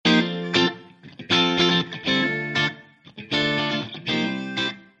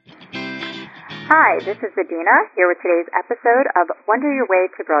Hi, this is Adina, here with today's episode of Wonder Your Way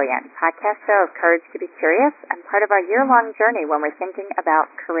to Brilliant, podcast show of Courage to be Curious and part of our year-long journey when we're thinking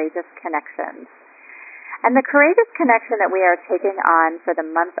about courageous connections. And the courageous connection that we are taking on for the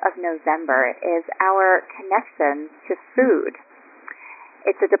month of November is our connection to food.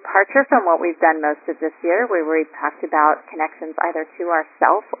 It's a departure from what we've done most of this year, where we've talked about connections either to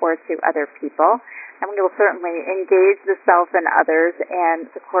ourselves or to other people. And we will certainly engage the self and others in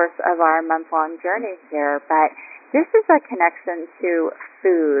the course of our month-long journey here. But this is a connection to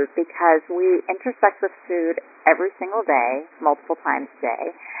food because we intersect with food every single day, multiple times a day.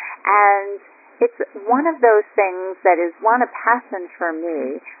 And it's one of those things that is, a passion for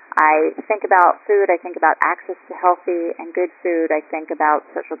me. I think about food. I think about access to healthy and good food. I think about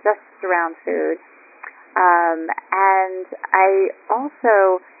social justice around food. And I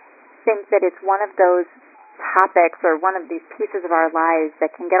also think that it's one of those topics or one of these pieces of our lives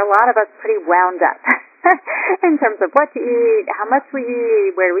that can get a lot of us pretty wound up in terms of what to eat, how much we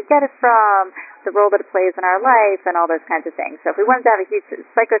eat, where do we get it from, the role that it plays in our life, and all those kinds of things. So if we wanted to have a huge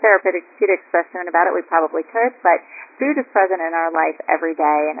psychotherapeutic session about it, we probably could, but food is present in our life every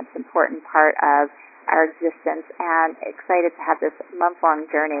day, and it's an important part of our existence, and excited to have this month-long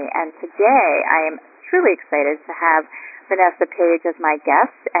journey. And today I am truly excited to have Vanessa Page as my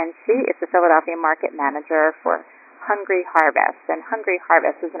guest, and she is the Philadelphia Market Manager for Hungry Harvest. And Hungry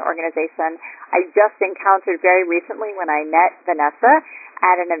Harvest is an organization I just encountered very recently when I met Vanessa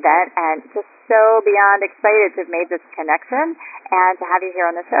at an event, and just so beyond excited to have made this connection and to have you here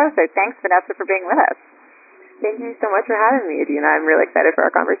on the show. So thanks, Vanessa, for being with us. Thank you so much for having me, Adina. I'm really excited for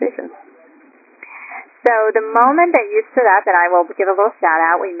our conversation. So the moment that you stood up, and I will give a little shout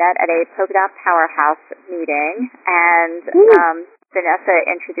out, we met at a Polka Dot Powerhouse meeting, and Vanessa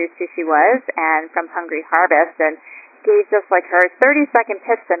introduced who she was and from Hungry Harvest, and gave just like her 30-second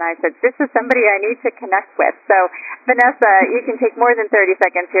pitch, and I said, this is somebody I need to connect with. So Vanessa, you can take more than 30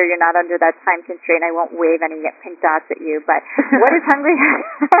 seconds here. You're not under that time constraint. I won't wave any pink dots at you, but what is Hungry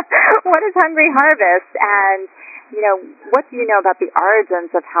Harvest, and what do you know about the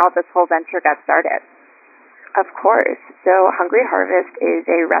origins of how this whole venture got started? Of course. So Hungry Harvest is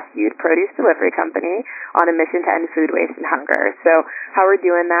a rescued produce delivery company on a mission to end food waste and hunger. So how we're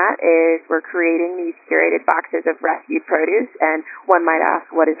doing that is we're creating these curated boxes of rescued produce, and one might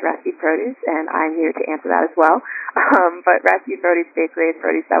ask, what is rescued produce? And I'm here to answer that as well. But rescued produce basically is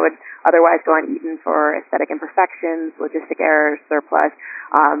produce that would otherwise go uneaten for aesthetic imperfections, logistic errors, surplus,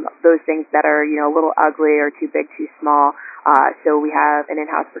 those things that are, a little ugly or too big, too small. So we have an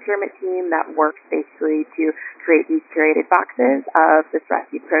in-house procurement team that works basically to create these curated boxes of this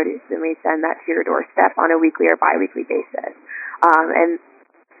rescued produce, and we send that to your doorstep on a weekly or biweekly basis. And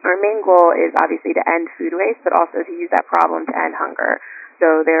our main goal is obviously to end food waste, but also to use that problem to end hunger.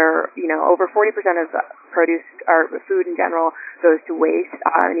 So over 40% of produce or food in general goes to waste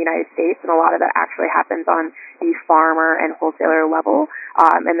in the United States, and a lot of that actually happens on the farmer and wholesaler level.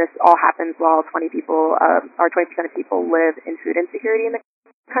 And this all happens while 20% of people live in food insecurity in the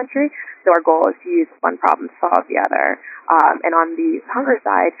country. So our goal is to use one problem to solve the other. And on the hunger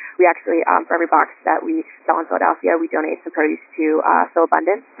side, we actually, for every box that we sell in Philadelphia, we donate some produce to Phil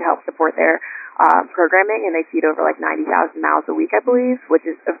Abundance to help support their programming, and they feed over like 90,000 mouths a week, I believe, which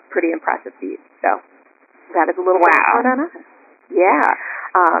is a pretty impressive feat. So that is a little background on us. Yeah.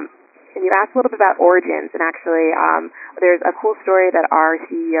 And you asked a little bit about origins, and actually there's a cool story that our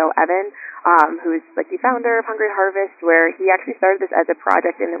CEO, Evan, who's like the founder of Hungry Harvest, where he actually started this as a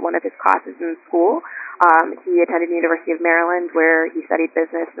project in one of his classes in school. He attended the University of Maryland, where he studied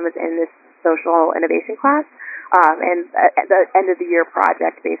business and was in this social innovation class. And at the end of the year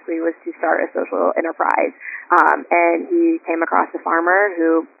project basically was to start a social enterprise. And he came across a farmer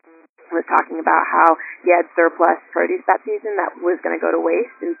who was talking about how he had surplus produce that season that was going to go to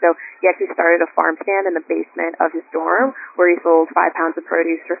waste, and so he actually started a farm stand in the basement of his dorm where he sold 5 pounds of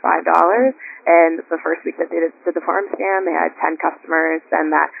produce for $5. And the first week that they did the farm stand, they had 10 customers,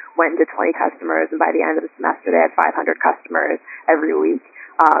 then that went into 20 customers, and by the end of the semester they had 500 customers every week.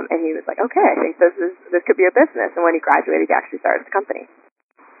 And he was like, okay, I think this could be a business. And when he graduated, he actually started the company.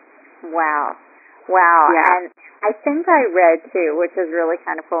 Wow. Yeah. And I think I read, too, which is really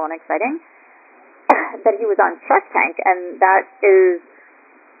kind of cool and exciting, that he was on Shark Tank, and that is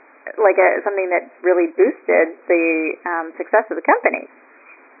like something that really boosted the success of the company.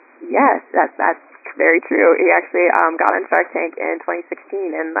 Yes, that's very true. He actually got on Shark Tank in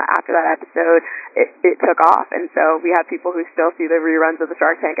 2016, and after that episode, it took off. And so we have people who still see the reruns of the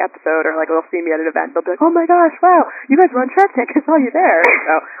Shark Tank episode, or like they'll see me at an event, they'll be like, "Oh my gosh, wow, you guys were on Shark Tank! I saw you there."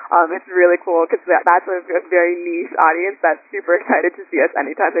 So it's really cool because that's a very niche audience that's super excited to see us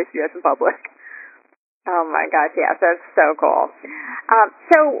anytime they see us in public. Oh my gosh, yes, that's so cool.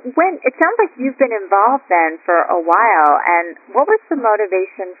 So when it sounds like you've been involved then for a while, and what was the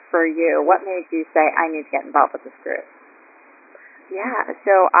motivation for you? What made you say, I need to get involved with this group? Yeah,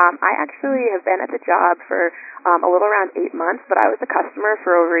 so I actually have been at the job for a little around 8 months, but I was a customer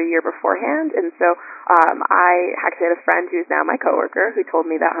for over a year beforehand, and so I actually had a friend who's now my coworker who told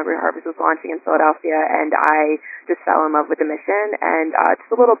me that Hungry Harvest was launching in Philadelphia, and I just fell in love with the mission. And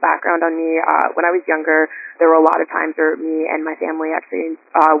just a little background on me, when I was younger, there were a lot of times where me and my family actually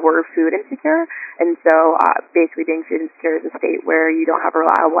were food insecure, and so basically being food insecure is a state where you don't have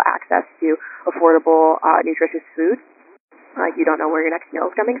reliable access to affordable, nutritious food. Like, you don't know where your next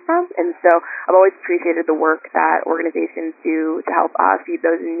meal is coming from. And so I've always appreciated the work that organizations do to help feed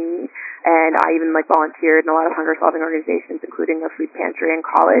those in need. And I even volunteered in a lot of hunger-solving organizations, including a food pantry in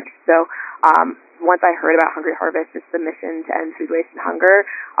college. So once I heard about Hungry Harvest, just the mission to end food waste and hunger,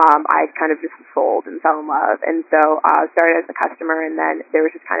 I kind of just was sold and fell in love. And so I started as a customer, and then there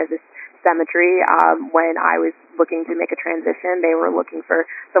was just kind of this symmetry. When I was looking to make a transition, they were looking for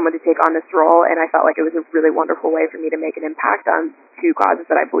someone to take on this role, and I felt like it was a really wonderful way for me to make an impact on two causes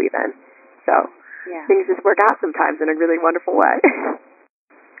that I believe in. So things just work out sometimes in a really wonderful way.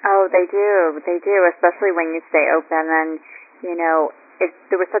 Oh, they do, especially when you stay open, and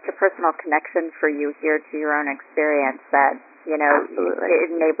there was such a personal connection for you here to your own experience that Absolutely. It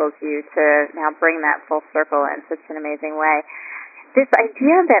enables you to now bring that full circle in such an amazing way. This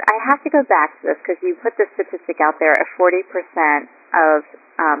idea that I have to go back to this because you put this statistic out there of 40% of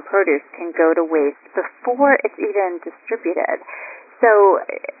produce can go to waste before it's even distributed. So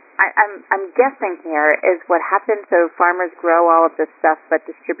I'm guessing here is what happens. So farmers grow all of this stuff, but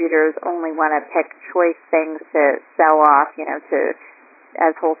distributors only want to pick choice things to sell off, to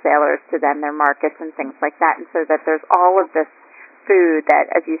as wholesalers to then their markets and things like that. And so that there's all of this food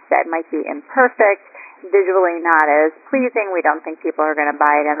that, as you said, might be imperfect, visually not as pleasing. We don't think people are going to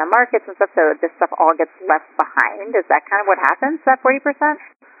buy it in the markets and stuff, so this stuff all gets left behind. Is that kind of what happens, that 40%?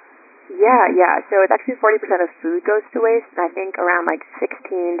 Yeah. So it's actually 40% of food goes to waste, and I think around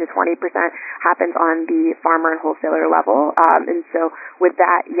 16 to 20% happens on the farmer and wholesaler level. And so with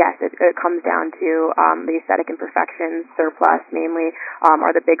that, yes, it comes down to the aesthetic imperfections, surplus mainly,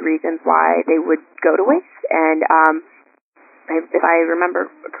 are the big reasons why they would go to waste. And if I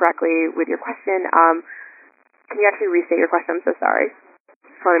remember correctly with your question, can you actually restate your question? I'm so sorry.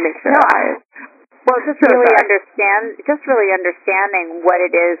 Just want to make sure. Well, just really understanding what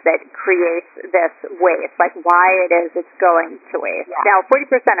it is that creates this waste, like why it is it's going to waste. Yeah. Now,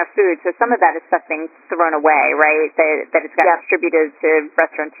 40% of food, so some of that is stuff being thrown away, right? That it's got distributed to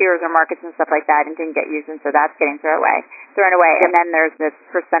restaurateurs or markets and stuff like that and didn't get used, and so that's getting thrown away. And then there's this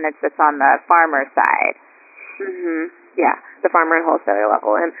percentage that's on the farmer side. Yeah, the farmer and wholesaler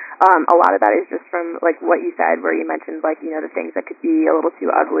level. And a lot of that is just from what you said, where you mentioned the things that could be a little too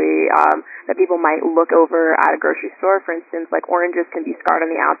ugly, that people might look over at a grocery store. For instance, oranges can be scarred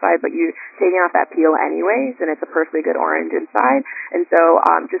on the outside, but you're taking off that peel anyways, and it's a perfectly good orange inside. And so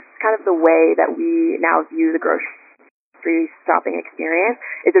just kind of the way that we now view the grocery shopping experience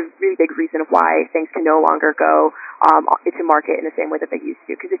is a really big reason why things can no longer go into market in the same way that they used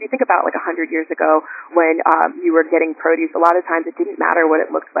to. Because if you think about 100 years ago when you were getting produce, a lot of times it didn't matter what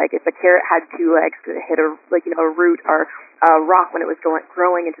it looked like. If the carrot had 2 legs, could it hit a root or a rock when it was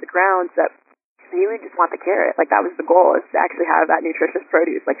growing into the ground, so you would just want the carrot. That was the goal, is to actually have that nutritious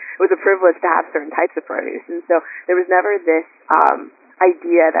produce. It was a privilege to have certain types of produce. And so there was never this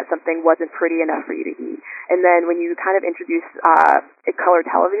idea that something wasn't pretty enough for you to eat. And then when you kind of introduce color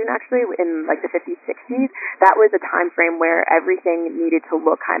television, actually, in the 50s, 60s, that was a time frame where everything needed to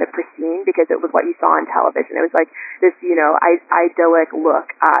look kind of pristine because it was what you saw on television. It was this, idyllic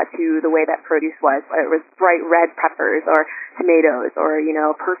look to the way that produce was. It was bright red peppers or tomatoes or,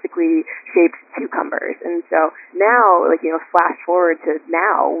 perfectly shaped cucumbers. And so now, flash forward to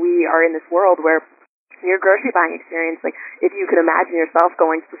now, we are in this world where your grocery buying experience, if you could imagine yourself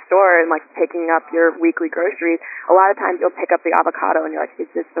going to the store and picking up your weekly groceries, a lot of times you'll pick up the avocado and you're like, is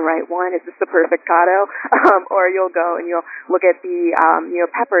this the right one? Is this the perfect avocado? Or you'll go and you'll look at the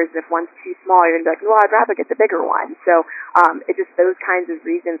peppers, and if one's too small, you're gonna be like, well, I'd rather get the bigger one. So it's just those kinds of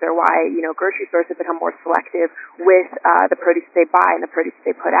reasons are why grocery stores have become more selective with the produce they buy and the produce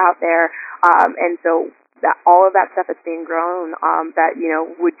they put out there, and so that all of that stuff that's being grown that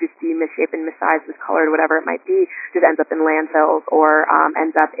would just be misshapen, missized, miscolored, whatever it might be, just ends up in landfills or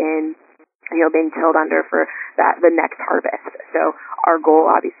ends up in being tilled under for the next harvest. So our goal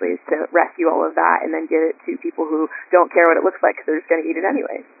obviously is to rescue all of that and then give it to people who don't care what it looks like because they're just going to eat it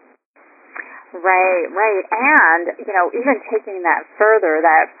anyway. Right, right. And, even taking that further,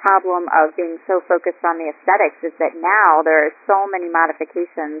 that problem of being so focused on the aesthetics is that now there are so many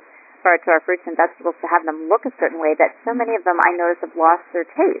modifications to our fruits and vegetables to have them look a certain way that so many of them I notice have lost their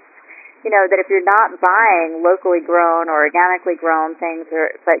taste. That if you're not buying locally grown or organically grown things,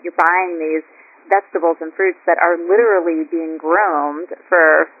 but you're buying these vegetables and fruits that are literally being groomed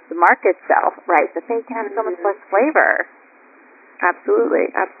for the market shelf, right, that they can have so much less flavor.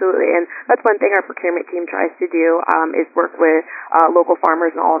 Absolutely, absolutely. And that's one thing our procurement team tries to do, is work with local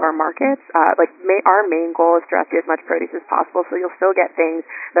farmers in all of our markets. Our main goal is to rescue as much produce as possible, so you'll still get things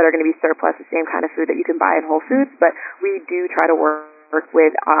that are going to be surplus, the same kind of food that you can buy in Whole Foods, but we do try to work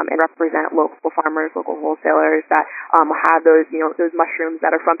with and represent local farmers, local wholesalers that have those those mushrooms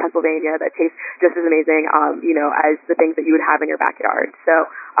that are from Pennsylvania that taste just as amazing as the things that you would have in your backyard. So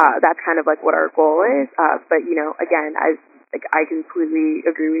that's kind of like what our goal is. But again, I completely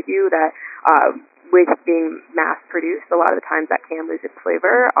agree with you that with being mass produced, a lot of the times that can lose its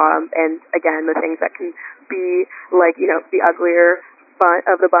flavor. And again, the things that can be like the uglier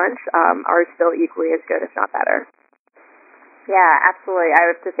of the bunch are still equally as good, if not better. Yeah, absolutely.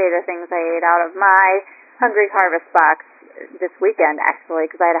 I have to say the things I ate out of my Hungry Harvest box this weekend, actually,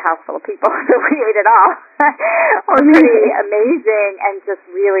 because I had a house full of people, so we ate it all. Were pretty amazing and just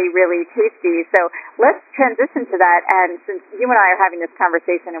really, really tasty. So let's transition to that. And since you and I are having this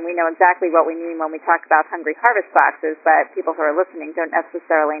conversation and we know exactly what we mean when we talk about Hungry Harvest boxes, but people who are listening don't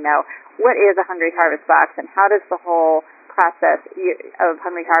necessarily know, what is a Hungry Harvest box and how does the whole process of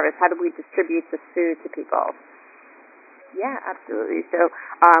Hungry Harvest, how do we distribute this food to people? Yeah, absolutely. So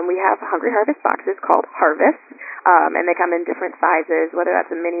we have Hungry Harvest boxes called Harvest, and they come in different sizes, whether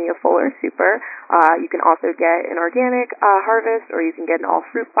that's a mini, a full, or a super. You can also get an organic Harvest, or you can get an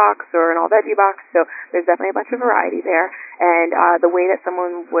all-fruit box or an all-veggie box. So there's definitely a bunch of variety there. And the way that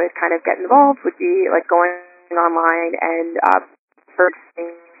someone would kind of get involved would be like going online and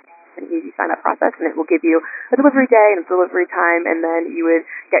purchasing an easy sign-up process, and it will give you a delivery day and a delivery time, and then you would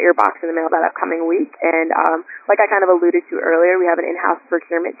get your box in the mail that upcoming week. And like I kind of alluded to earlier, we have an in-house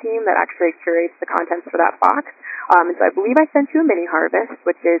procurement team that actually curates the contents for that box. And so I believe I sent you a mini Harvest,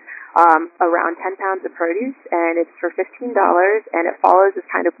 which is around 10 pounds of produce, and it's for $15, and it follows this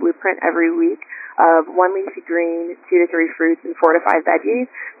kind of blueprint every week of 1 leafy green, 2 to 3 fruits, and 4 to 5 veggies.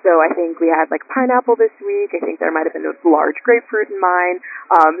 So I think we had like pineapple this week. I think there might have been a large grapefruit in mine.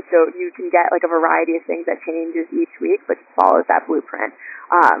 So you can get like a variety of things that changes each week, but just follows that blueprint.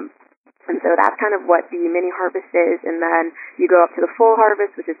 And so that's kind of what the mini Harvest is. And then you go up to the full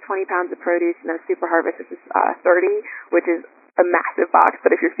Harvest, which is 20 pounds of produce, and then a super Harvest, which is 30, which is a massive box.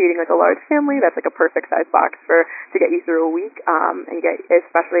 But if you're feeding like a large family, that's like a perfect size box to get you through a week. And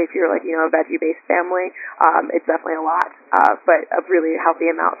especially if you're like a veggie-based family, it's definitely a lot, but a really healthy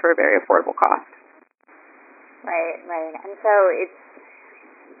amount for a very affordable cost. Right. And so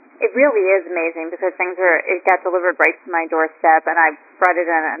it really is amazing because it got delivered right to my doorstep, and I brought it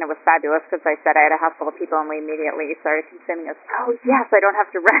in, and it was fabulous because I said I had a house full of people, and we immediately started consuming it. Oh, yes, I don't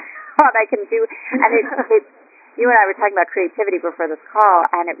have to rent what I can do. And it you and I were talking about creativity before this call,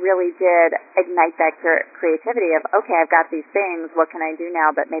 and it really did ignite that creativity of, okay, I've got these things, what can I do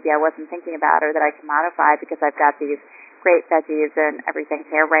now that maybe I wasn't thinking about or that I can modify because I've got these great veggies and everything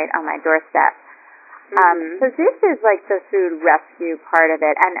here right on my doorstep. So this is like the food rescue part of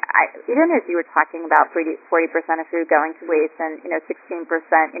it, and even as you were talking about 40% of food going to waste and 16%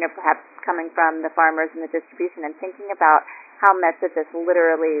 perhaps coming from the farmers and the distribution, and thinking about how much of this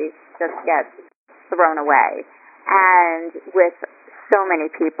literally just gets thrown away. And with so many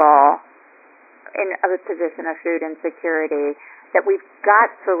people in a position of food insecurity, that we've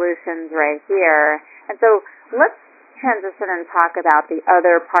got solutions right here. And so let's transition and talk about the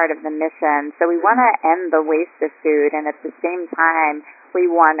other part of the mission. So we want to end the waste of food, and at the same time, we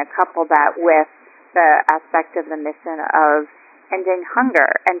want to couple that with the aspect of the mission of ending hunger.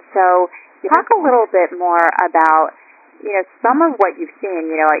 And so talk a little bit more about some of what you've seen.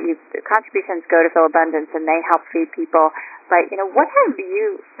 Contributions go to Philabundance, and they help feed people. But, what have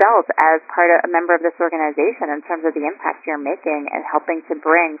you felt as a member of this organization in terms of the impact you're making and helping to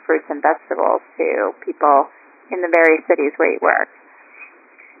bring fruits and vegetables to people in the various cities where you work?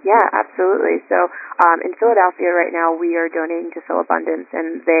 Yeah, absolutely. So in Philadelphia right now, we are donating to Philabundance,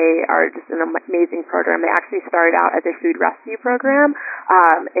 and they are just an amazing program. They actually started out as a food rescue program,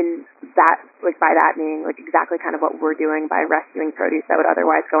 and that, by that meaning, exactly kind of what we're doing by rescuing produce that would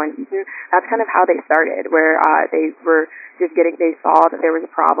otherwise go uneaten. That's kind of how they started, where they were just they saw that there was a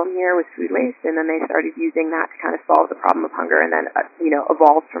problem here with food waste, and then they started using that to kind of solve the problem of hunger, and then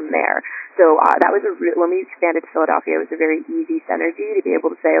evolved from there. So that was when we expanded to Philadelphia, it was a very easy synergy to be able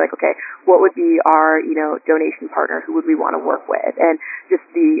to say, say, like, okay, what would be our, donation partner? Who would we want to work with? And just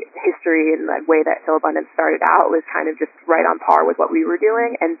the history and the way that Philabundance started out was kind of just right on par with what we were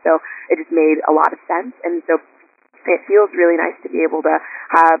doing. And so it just made a lot of sense. And so it feels really nice to be able to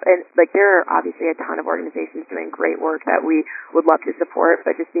have, and like there are obviously a ton of organizations doing great work that we would love to support,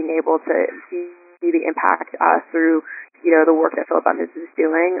 but just being able to see the impact through the work that Philabundance is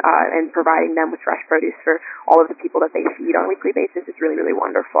doing and providing them with fresh produce for all of the people that they feed on a weekly basis is really, really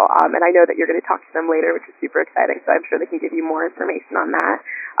wonderful. And I know that you're going to talk to them later, which is super exciting, so I'm sure they can give you more information on that.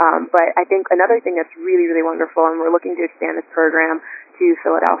 But I think another thing that's really, really wonderful, and we're looking to expand this program to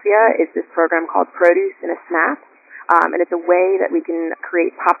Philadelphia, is this program called Produce in a Snap. And it's a way that we can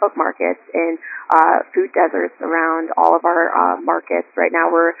create pop-up markets in food deserts around all of our markets. Right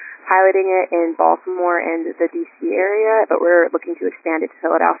now we're piloting it in Baltimore and the D.C. area, but we're looking to expand it to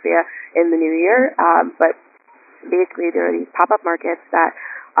Philadelphia in the new year. But basically there are these pop-up markets that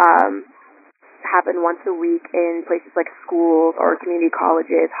happen once a week in places like schools or community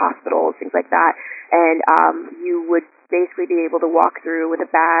colleges, hospitals, things like that. And you would basically be able to walk through with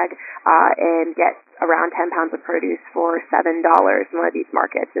a bag and get around 10 pounds of produce for $7 in one of these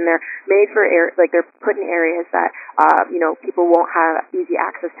markets. And they're made for they're put in areas that people won't have easy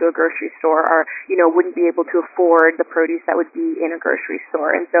access to a grocery store, or wouldn't be able to afford the produce that would be in a grocery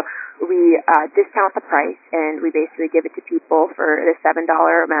store. And so we discount the price, and we basically give it to people for the $7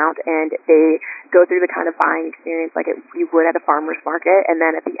 amount, and they go through the kind of buying experience like you would at a farmer's market. And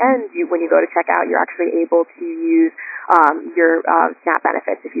then at the end, when you go to check out, you're actually able to use your SNAP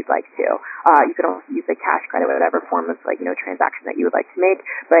benefits if you'd like to. You could also use cash credit, whatever form of transaction that you would like to make.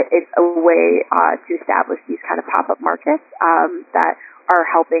 But it's a way to establish these kind of pop-up markets that are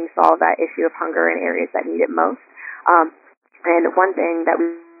helping solve that issue of hunger in areas that need it most. And one thing that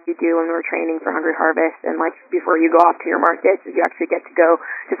we do when we're training for Hungry Harvest, and before you go off to your markets, is you actually get to go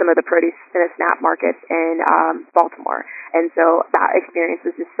to some of the produce in a SNAP markets in Baltimore. And so that experience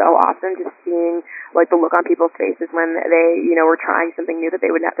was just so awesome, just seeing the look on people's faces when they were trying something new that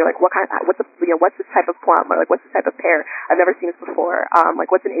they would not. They're like, what's this type of plum, or what's this type of pear? I've never seen this before.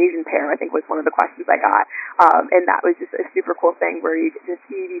 What's an Asian pear? I think was one of the questions I got. And that was just a super cool thing where you get to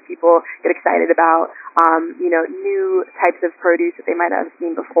see these people get excited about new types of produce that they might not have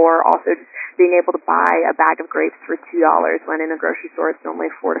seen before. Also just being able to buy a bag of grapes for $2 when in a grocery store it's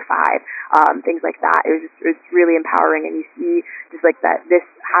normally $4 to $5. Things like that. It's really empowering, and you see just that this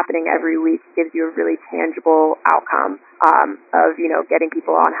happening every week gives you a really tangible outcome of getting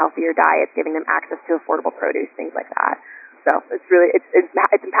people on healthier diets, giving them access to affordable produce, things like that. So it's really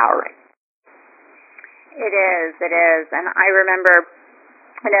it's empowering. It is, and I remember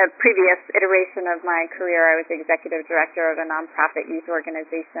in a previous iteration of my career, I was the executive director of a nonprofit youth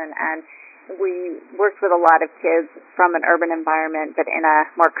organization, and we worked with a lot of kids from an urban environment, but in a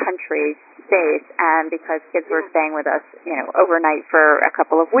more country space. And because kids were staying with us, overnight for a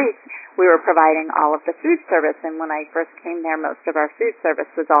couple of weeks, we were providing all of the food service. And when I first came there, most of our food service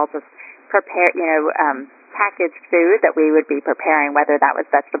was all just prepared, packaged food that we would be preparing, whether that was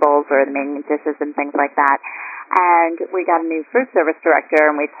vegetables or the main dishes and things like that. And we got a new food service director,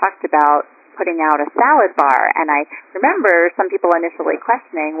 and we talked about putting out a salad bar. And I remember some people initially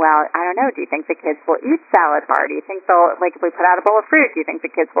questioning, well, I don't know, do you think the kids will eat salad bar? Do you think they'll, if we put out a bowl of fruit, do you think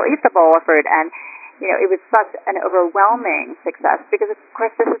the kids will eat the bowl of fruit? And, it was such an overwhelming success because, of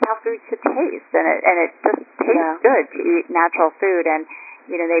course, this is how food should taste. And it just tastes good to eat natural food. And,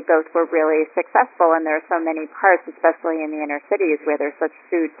 they both were really successful, and there are so many parts, especially in the inner cities, where there's such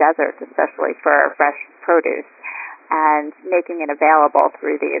food deserts, especially for fresh produce. And making it available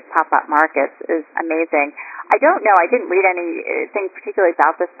through these pop-up markets is amazing. I don't know, I didn't read anything particularly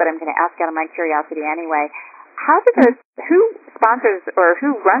about this, but I'm going to ask out of my curiosity anyway. Who sponsors or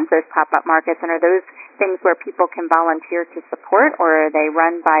who runs those pop-up markets, and are those things where people can volunteer to support, or are they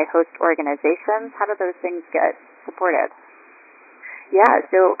run by host organizations? How do those things get supported? Yeah,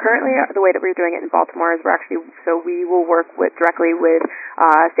 so currently the way that we're doing it in Baltimore is we will work directly with,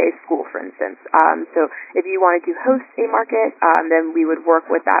 say, a school, for instance. So if you wanted to host a market, then we would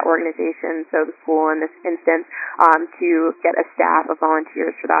work with that organization, so the school in this instance, to get a staff of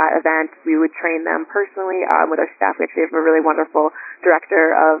volunteers for that event. We would train them personally with our staff. We actually have a really wonderful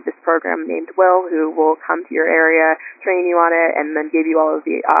director of this program named Will, who will come to your area, train you on it, and then give you all of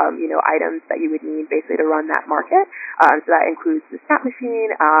the, items that you would need basically to run that market. So that includes the SNAP machine,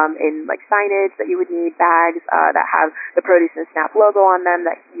 and signage that you would need, bags that have the Produce and SNAP logo on them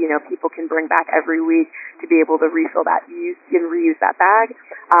that people can bring back every week to be able to refill that, and reuse that bag.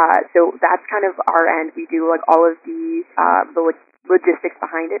 So that's kind of our end. We do all of the logistics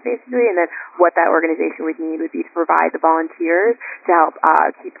behind it, basically, and then what that organization would need would be to provide the volunteers to help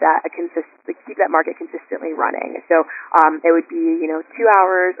keep that market consistently running. So it would be 2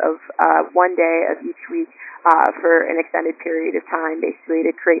 hours of one day of each week for an extended period of time, basically,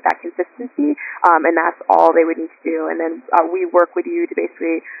 to create that consistency, and that's all they would need to do. And then we work with you to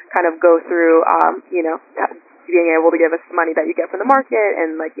basically kind of go through, being able to give us money that you get from the market,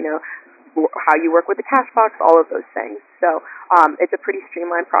 and how you work with the cash box, all of those things. So it's a pretty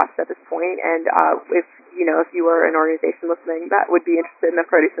streamlined process at this point. And if you are an organization listening that would be interested in the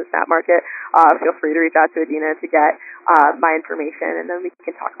produce and SNAP market, feel free to reach out to Adina to get my information, and then we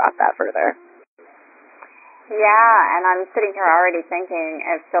can talk about that further. Yeah, and I'm sitting here already thinking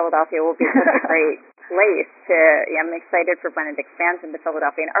if Philadelphia will be such a great place I'm excited for when it expands into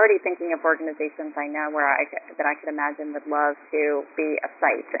Philadelphia, and already thinking of organizations I know that I could imagine would love to be a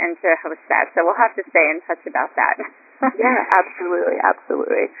site and to host that. So we'll have to stay in touch about that. Yeah, absolutely.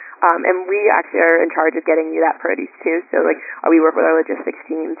 And we actually are in charge of getting you that produce too. So we work with our logistics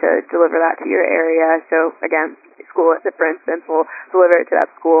team to deliver that to your area. So again, school, for instance, will deliver it to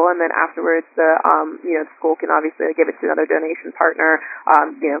that school, and then afterwards the school can obviously give it to another donation partner,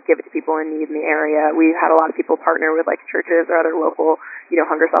 give it to people in need in the area. We've had a lot of people partner with churches or other local,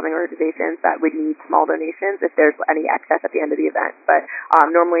 hunger-solving organizations that would need small donations if there's any excess at the end of the event. But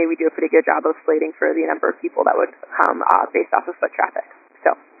normally we do a pretty good job of slating for the number of people that would come based off of foot traffic.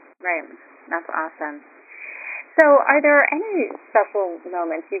 So. Right. That's awesome. So are there any special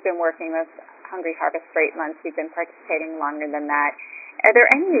moments you've been working with Hungry Harvest for 8 months, you've been participating longer than that? Are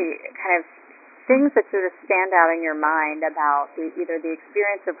there any kind of things that sort of stand out in your mind about either the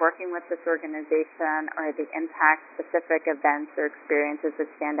experience of working with this organization or the impact specific events or experiences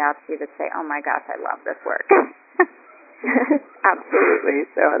that stand out to you that say, oh my gosh, I love this work? Absolutely.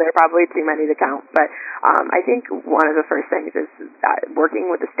 So there are probably too many to count, but I think one of the first things is working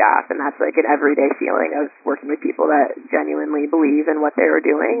with the staff, and that's an everyday feeling of working with people that genuinely believe in what they are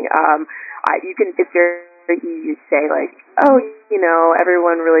doing. It's very easy to say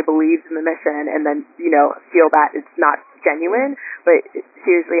everyone really believes in the mission, and then feel that it's not genuine. But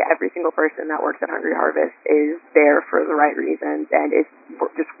seriously, every single person that works at Hungry Harvest is there for the right reasons and is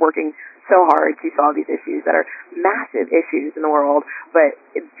just working so hard to solve these issues that are massive issues in the world, but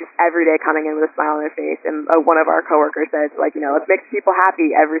it's just every day coming in with a smile on their face. And one of our coworkers says, let's make people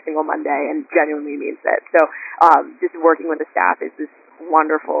happy every single Monday, and genuinely means it. So just working with the staff is this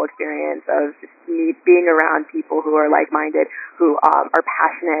wonderful experience of just being around people who are like-minded, who are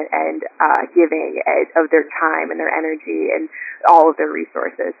passionate and giving of their time and their energy and all of their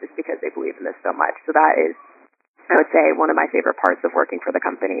resources just because they believe in this so much. So that is, I would say, one of my favorite parts of working for the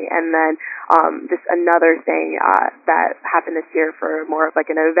company. And then just another thing that happened this year for more of an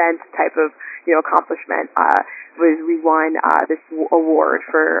event type of accomplishment was we won this award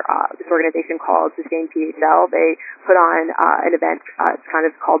for this organization called Sustain PHL. They put on an event, it's kind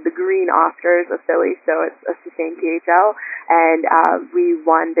of called the Green Oscars of Philly, so it's a Sustain PHL, and we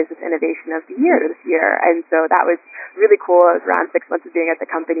won Business Innovation of the Year this year, and so that was really cool. It was around 6 months of being at the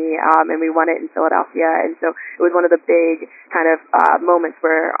company, and we won it in Philadelphia, and so it was one of the big kind of moments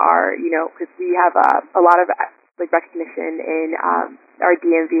where because we have a lot of recognition in our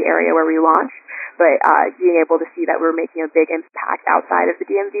DMV area where we launched, but being able to see that we're making a big impact outside of the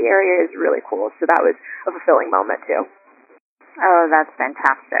DMV area is really cool. So that was a fulfilling moment too. Oh, that's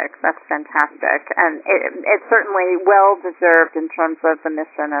fantastic. And it's certainly well-deserved in terms of the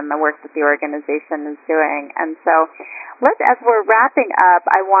mission and the work that the organization is doing. And so as we're wrapping up,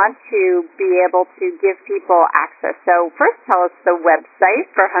 I want to be able to give people access. So first tell us the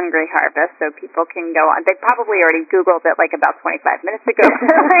website for Hungry Harvest so people can go on. They probably already Googled it about 25 minutes ago.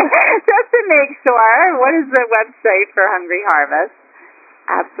 Just to make sure, what is the website for Hungry Harvest?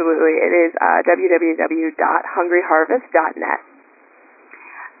 Absolutely. It is www.hungryharvest.net.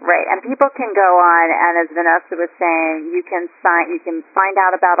 Right, and people can go on, and as Vanessa was saying, you can find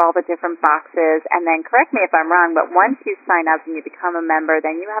out about all the different boxes, and then correct me if I'm wrong, but once you sign up and you become a member,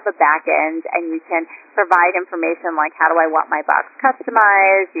 then you have a back end, and you can provide information like, how do I want my box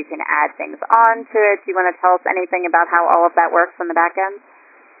customized? You can add things onto it. Do you want to tell us anything about how all of that works on the back end?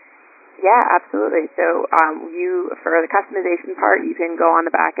 Yeah, absolutely. So for the customization part, you can go on the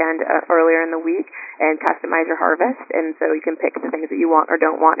back end earlier in the week and customize your harvest, and so you can pick the things that you want or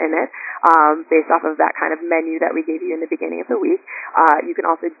don't want in it based off of that kind of menu that we gave you in the beginning of the week. You can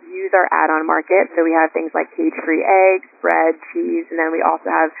also use our add-on market, so we have things like cage-free eggs, bread, cheese, and then we also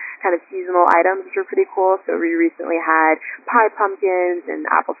have kind of seasonal items, which are pretty cool. So we recently had pie pumpkins and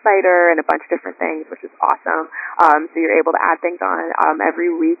apple cider and a bunch of different things, which is awesome. So you're able to add things on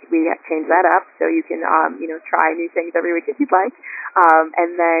every week. We change that up so you can, try new things every week if you'd like.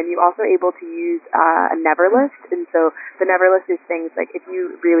 And then you're also able to use a never list. And so the never list is things like if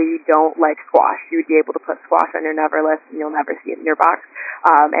you really don't like squash, you would be able to put squash on your never list and you'll never see it in your box.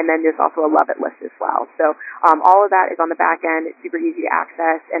 And then there's also a love it list as well. So all of that is on the back end. It's super easy to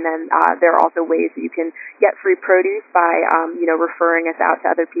access. And then there are also ways that you can get free produce by, referring us out to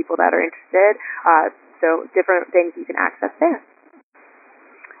other people that are interested. So different things you can access there.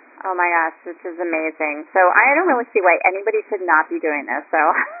 Oh my gosh, this is amazing. So I don't really see why anybody should not be doing this. So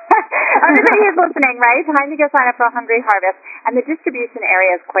everybody who's listening, right? Time to go sign up for Hungry Harvest. And the distribution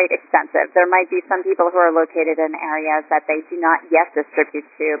area is quite extensive. There might be some people who are located in areas that they do not yet distribute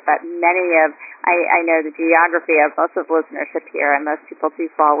to, but I know the geography of most of the listenership here, and most people do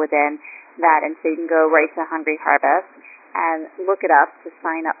fall within that. And so you can go right to Hungry Harvest and look it up to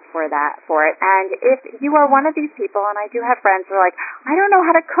sign up for it. And if you are one of these people, and I do have friends who are like, I don't know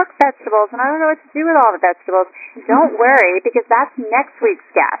how to cook vegetables, and I don't know what to do with all the vegetables, don't worry, because that's next week's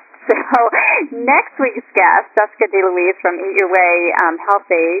guest. So next week's guest, Jessica DeLuise from Eat Your Way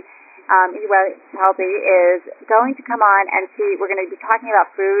Healthy, is going to come on, and we're going to be talking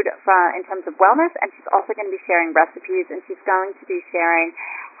about food in terms of wellness, and she's also going to be sharing recipes, and she's going to be sharing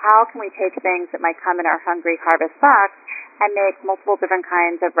how can we take things that might come in our Hungry Harvest box and make multiple different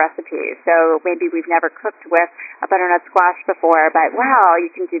kinds of recipes. So maybe we've never cooked with a butternut squash before, but wow, you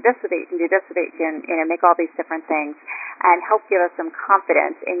can do this with it, you can do this with it, you can make all these different things, and help give us some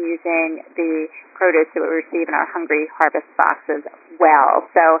confidence in using the produce that we receive in our Hungry Harvest boxes well.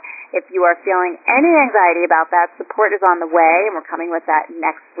 So if you are feeling any anxiety about that, support is on the way, and we're coming with that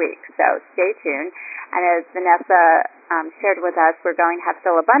next week. So stay tuned. And as Vanessa shared with us, we're going to have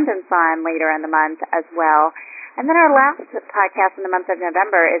Phil Abundance on later in the month as well. And then our last podcast in the month of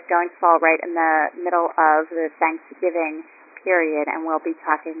November is going to fall right in the middle of the Thanksgiving period, and we'll be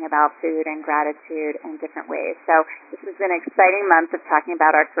talking about food and gratitude in different ways. So this has been an exciting month of talking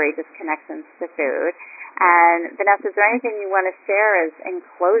about our courageous connections to food. And Vanessa, is there anything you want to share as in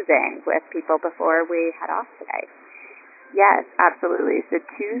closing with people before we head off today? Yes, absolutely. So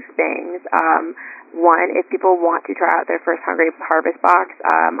two things. One, if people want to try out their first Hungry Harvest box,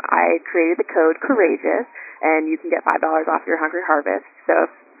 I created the code COURAGEOUS, and you can get $5 off your Hungry Harvest. So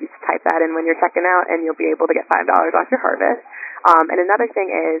you just type that in when you're checking out, and you'll be able to get $5 off your harvest. And another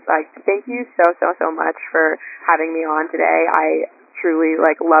thing is, thank you so much for having me on today. I truly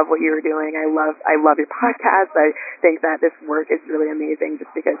love what you were doing. I love your podcast. I think that this work is really amazing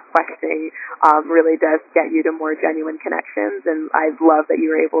just because questioning really does get you to more genuine connections, and I love that you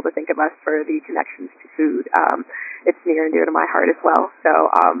were able to think of us for the connections to food. It's near and dear to my heart as well. So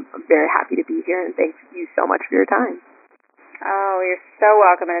I'm very happy to be here, and thank you so much for your time. Oh, you're so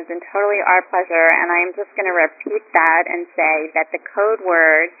welcome, and it's been totally our pleasure. And I'm just going to repeat that and say that the code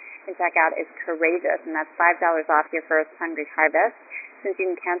word to check out is courageous, and that's $5 off your first Hungry Harvest. Since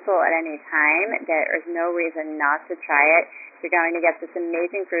you can cancel at any time, there is no reason not to try it. You're going to get this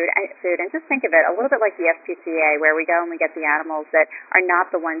amazing food, and just think of it a little bit like the SPCA, where we go and we get the animals that are not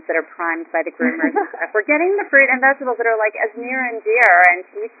the ones that are primed by the groomers and stuff. We're getting the fruit and vegetables that are as near and dear and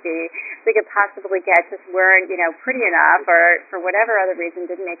tasty we could possibly get, just weren't, pretty enough, or for whatever other reason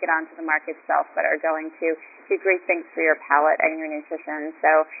didn't make it onto the market itself, but are going to do great things for your palate and your nutrition.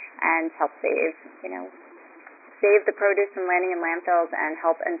 So, and help save the produce from landing in landfills, and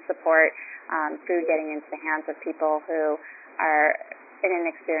help and support food getting into the hands of people who are in an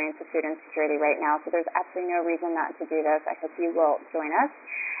experience of food insecurity right now. So there's absolutely no reason not to do this. I hope you will join us.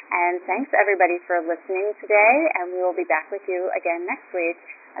 And thanks, everybody, for listening today, and we will be back with you again next week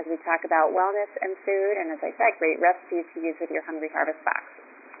as we talk about wellness and food, and as I said, great recipes to use with your Hungry Harvest box.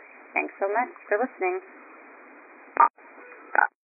 Thanks so much for listening.